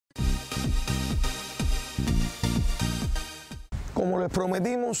Como les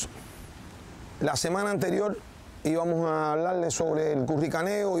prometimos, la semana anterior íbamos a hablarles sobre el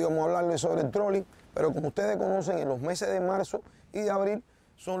curricaneo, íbamos a hablarles sobre el trolling, pero como ustedes conocen, en los meses de marzo y de abril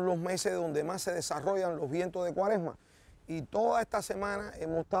son los meses donde más se desarrollan los vientos de cuaresma. Y toda esta semana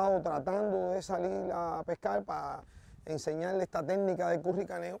hemos estado tratando de salir a pescar para enseñarles esta técnica de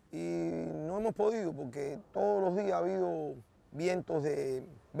curricaneo y no hemos podido porque todos los días ha habido vientos de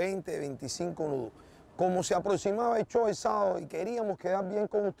 20, 25 nudos. Como se aproximaba el show el sábado y queríamos quedar bien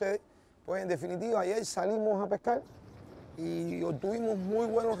con ustedes, pues en definitiva ayer salimos a pescar y obtuvimos muy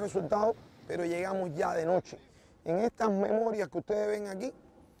buenos resultados, pero llegamos ya de noche. En estas memorias que ustedes ven aquí,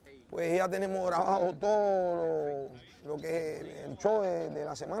 pues ya tenemos grabado todo lo que es el show de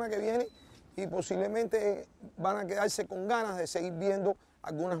la semana que viene y posiblemente van a quedarse con ganas de seguir viendo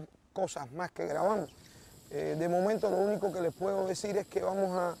algunas cosas más que grabamos. De momento lo único que les puedo decir es que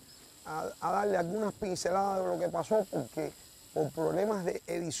vamos a darle algunas pinceladas de lo que pasó, porque por problemas de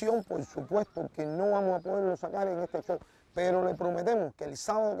edición, por supuesto, que no vamos a poderlo sacar en este show, pero les prometemos que el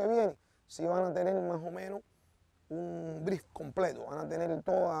sábado que viene sí van a tener más o menos un brief completo, van a tener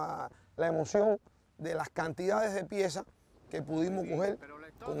toda la emoción de las cantidades de piezas que pudimos coger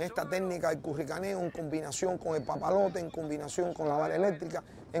con esta técnica del curricaneo en combinación con el papalote, en combinación con la vara eléctrica,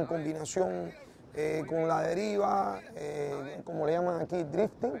 en combinación con la deriva, como le llaman aquí,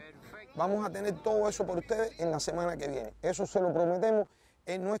 drifting. Vamos a tener todo eso por ustedes en la semana que viene. Eso se lo prometemos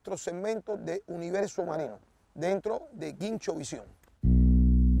en nuestro segmento de Universo Marino, dentro de Gincho Visión.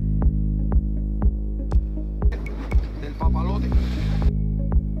 Del papalote.